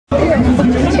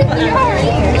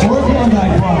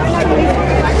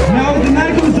Now, as the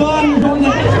night goes on, you're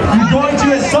going to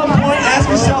at some point ask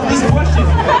yourself this question: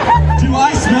 do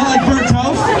I smell like burnt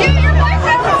toast?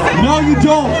 No, you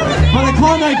don't. But the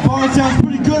Klondike bar sounds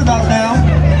pretty good about now.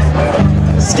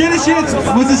 Skittish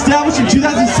was established in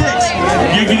 2006.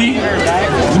 Giggity.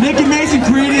 Nick and Mason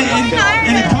created it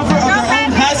in the comfort of their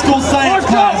own high school science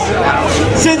class.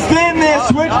 Since then, they have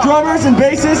switched drummers and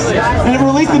bassists and have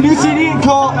released a new CD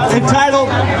entitled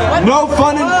No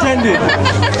Fun Intended.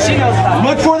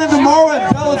 Look for them tomorrow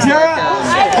at Bellaterra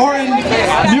or in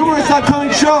numerous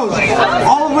upcoming shows,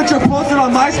 all of which are posted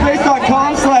on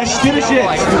myspace.com/skittish.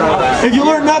 If you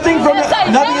learn nothing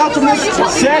else from this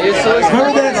set,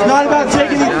 remember that it's not about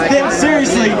taking things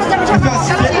seriously,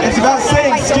 it's about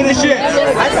saying skittish shit.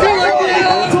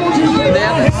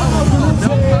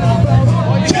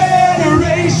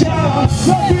 Generation